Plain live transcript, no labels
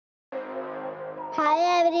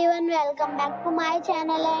Hi everyone, welcome back to my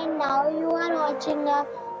channel and now you are watching a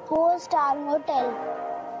 4-star hotel.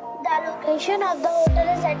 The location of the hotel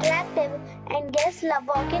is attractive and guests love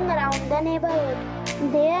walking around the neighborhood.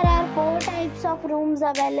 There are 4 types of rooms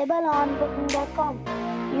available on booking.com.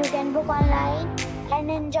 You can book online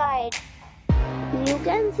and enjoy it. You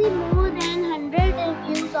can see more than 100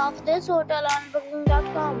 reviews of this hotel on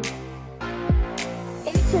booking.com.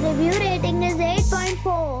 Its review rating is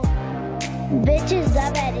 8.4. which is the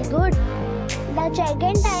very good. The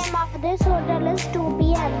check-in time of this hotel is 2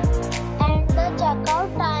 p.m. and the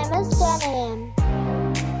check-out time is 10 a.m.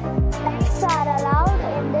 Pets are allowed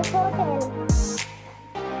in this hotel.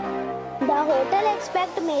 The hotel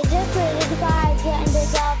accepts major credit cards and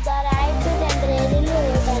reserves the right to temporarily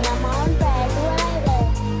hold an amount prior to arrival.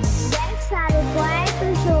 Guests are required to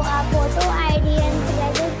show a photo ID and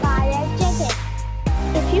credit card at check-in.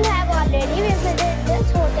 If you have already visited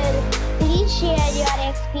this hotel, please share your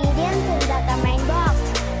experience in the comment box.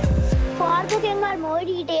 For booking or more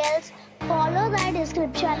details, follow the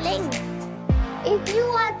description link. If you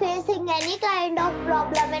are facing any kind of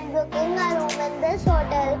problem in booking a room in this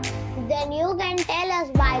hotel, then you can tell us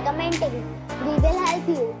by commenting. We will help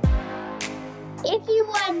you. If you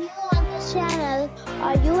are new on this channel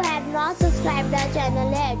or you have not subscribed our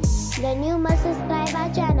channel yet, then you must subscribe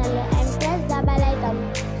our channel and press the bell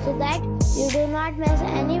icon so that you do not miss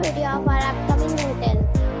any video of our upcoming hotel.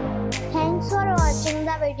 Thanks for watching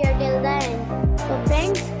the video till the end. So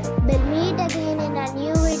friends, we'll meet again in a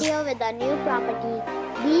new video with a new property.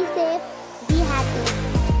 Be safe, be happy.